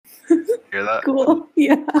Hear that? Cool.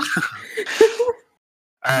 Yeah.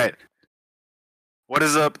 All right. What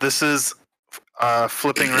is up? This is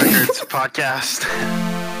Flipping Records podcast.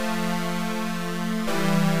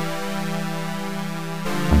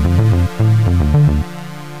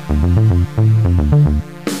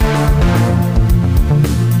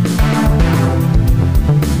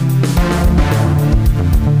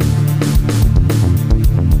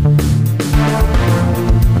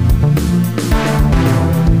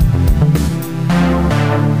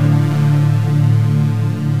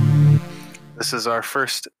 This is our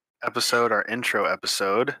first episode, our intro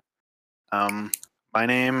episode. My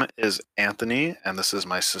name is Anthony, and this is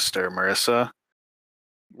my sister Marissa.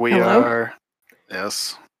 We Hello. are,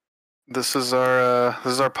 yes. This is our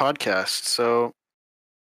podcast. So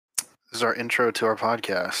this is our intro to our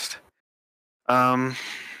podcast. So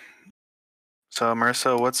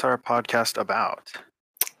Marissa, what's our podcast about?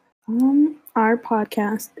 Our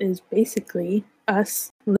podcast is basically us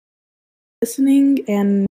listening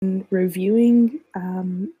and reviewing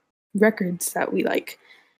records that we like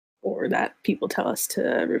or that people tell us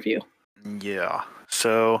to review. Yeah.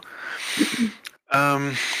 So,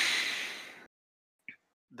 the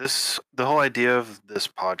whole idea of this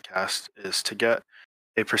podcast is to get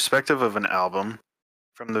a perspective of an album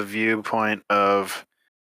from the viewpoint of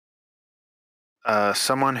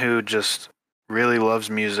someone who just really loves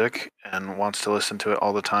music and wants to listen to it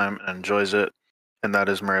all the time and enjoys it, and that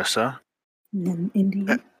is Marissa.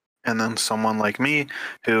 Indeed. And then someone like me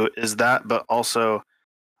who is that, but also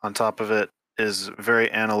on top of it is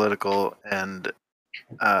very analytical and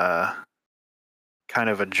kind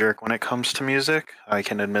of a jerk when it comes to music. I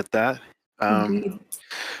can admit that.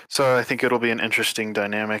 So I think it'll be an interesting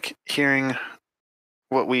dynamic hearing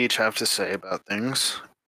what we each have to say about things.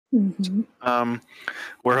 Mm-hmm.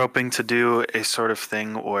 We're hoping to do a sort of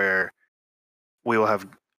thing where we will have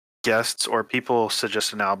guests or people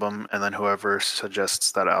suggest an album, and then whoever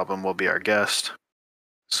suggests that album will be our guest.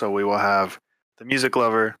 So we will have the music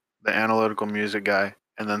lover, the analytical music guy,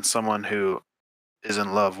 and then someone who is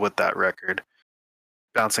in love with that record,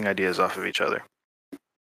 bouncing ideas off of each other.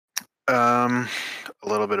 A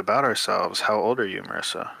little bit about ourselves. How old are you,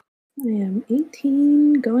 Marissa? I am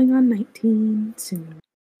 18, going on 19 soon.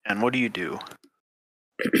 And what do you do?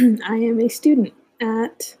 I am a student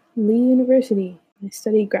at Lee University. I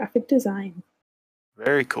study graphic design.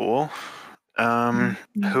 Very cool. Who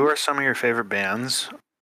are some of your favorite bands?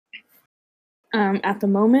 At the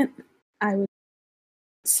moment, I would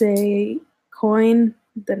say Coin,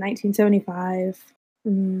 the 1975,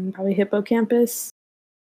 probably Hippocampus.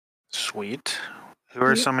 Sweet. Who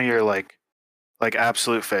are some of your like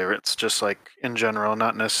absolute favorites? Just like in general,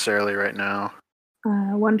 not necessarily right now.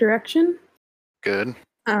 One Direction. Good.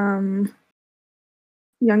 Young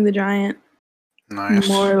the Giant. Nice.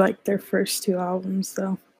 More like their first two albums,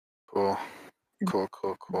 though. Cool.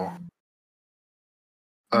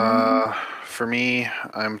 For me,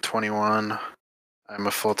 I'm 21. I'm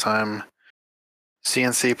a full-time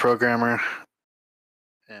CNC programmer,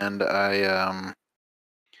 and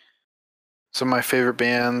some of my favorite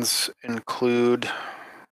bands include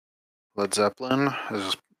Led Zeppelin,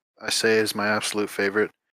 as I say, is my absolute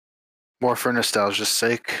favorite. More for nostalgia's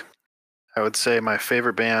sake, I would say my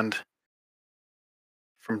favorite band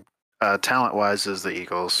from talent-wise is the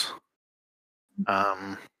Eagles.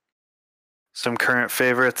 Some current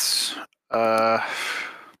favorites. Man,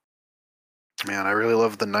 I really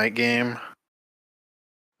love The Night Game.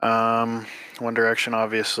 One Direction,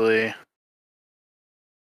 obviously.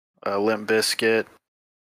 Limp Bizkit.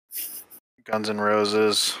 Guns N'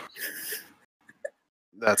 Roses.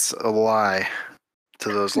 That's a lie to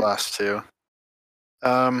those last two.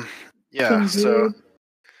 Yeah, so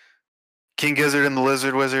King Gizzard and the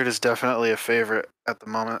Lizard Wizard is definitely a favorite at the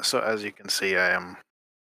moment. So as you can see, I am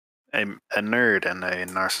a nerd and a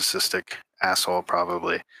narcissistic asshole,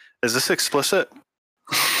 probably. Is this explicit?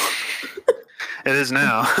 It is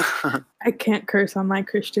now. I can't curse on my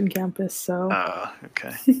Christian campus, so. Oh,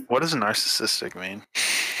 okay. What does narcissistic mean?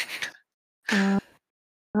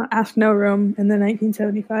 Ask No Room in the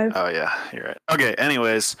 1975. Oh, yeah, you're right. Okay,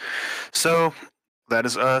 anyways, so that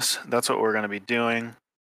is us. That's what we're going to be doing.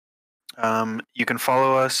 You can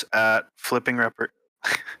follow us at Flipping Records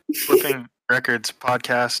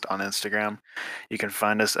Podcast on Instagram. You can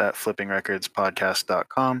find us at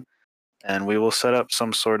flippingrecordspodcast.com, and we will set up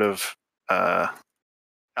some sort of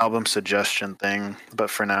album suggestion thing. But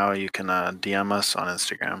for now, you can DM us on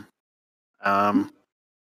Instagram.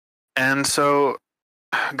 And so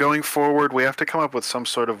going forward, we have to come up with some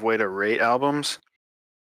sort of way to rate albums.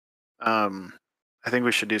 I think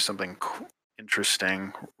we should do something,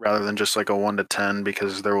 interesting rather than just like a 1 to 10,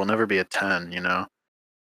 because there will never be a 10, you know?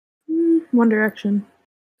 One Direction.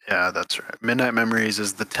 Yeah, that's right. Midnight Memories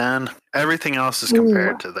is the 10. Everything else is Ooh,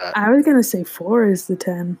 compared to that. I was gonna say 4 is the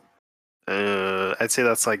 10. I'd say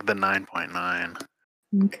that's like the 9.9.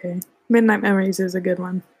 Okay. Midnight Memories is a good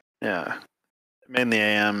one. Yeah. Made in the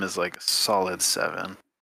AM is like a solid 7.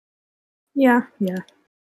 Yeah.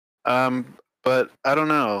 But I don't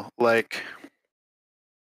know. Like,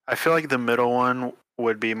 I feel like the middle one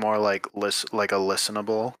would be more like like a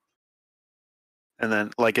listenable, and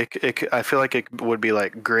then like I feel like it would be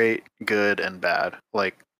like great, good, and bad,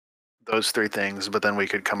 like those 3 things. But then we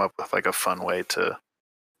could come up with like a fun way to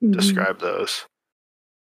Mhm. describe those.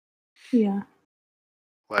 Yeah.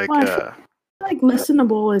 Like, Well, I feel like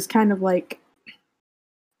listenable is kind of like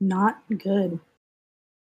not good.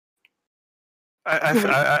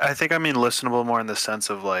 I think I mean listenable more in the sense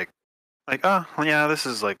of like oh yeah, this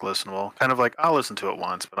is like listenable, kind of like I'll listen to it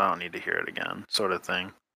once, but I don't need to hear it again, sort of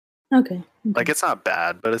thing. Okay. Like it's not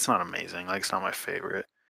bad, but it's not amazing. Like it's not my favorite.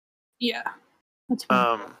 Yeah. That's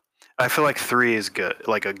fine. I feel like 3 is good,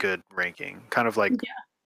 like a good ranking, kind of like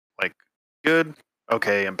Yeah. good,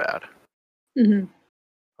 okay, and bad, Mm-hmm.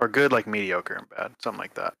 or good like mediocre and bad, something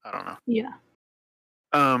like that. I don't know. Yeah.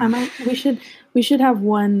 Um, We should have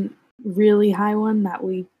one really high one that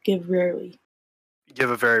we give rarely. give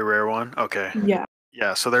a very rare one. Okay. Yeah.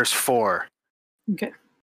 Yeah. So there's 4. Okay.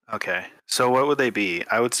 Okay. So what would they be?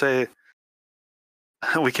 I would say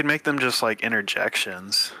we could make them just like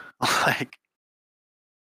interjections, like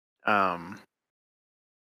um,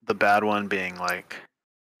 the bad one being like,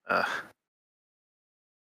 uh,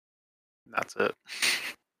 that's it.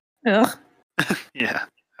 Ugh. Yeah.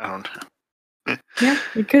 I don't know. Yeah,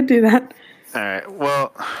 we could do that. All right.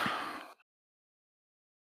 Well,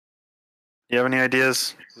 you have any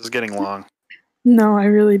ideas? This is getting long. No, I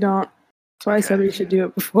really don't. That's why I said Okay. we should do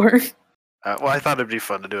it before. Well, I thought it'd be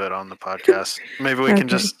fun to do it on the podcast. Maybe we can Okay.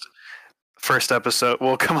 just first episode.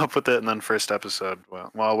 We'll come up with it, and then first episode.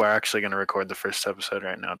 Well, we're actually going to record the first episode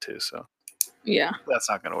right now too, so Yeah. that's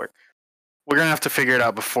not going to work. We're going to have to figure it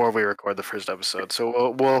out before we record the first episode, so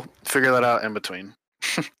we'll figure that out in between.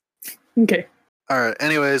 Okay. All right.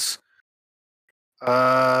 Anyways,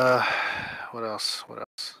 what else? What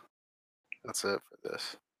else? That's it for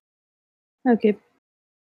this. Okay.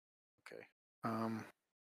 Okay.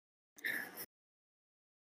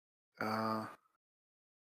 Uh.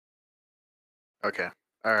 Okay.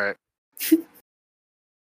 All right.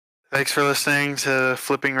 Thanks for listening to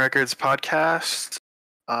Flipping Records podcast.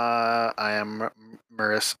 I am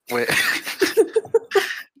Marissa. Wait.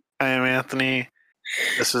 I am Anthony.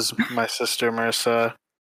 This is my sister Marissa.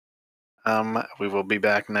 We will be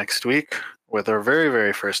back next week with our very,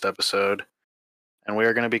 very first episode, and we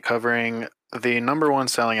are going to be covering the #1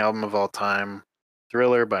 selling album of all time,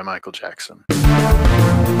 Thriller by Michael Jackson.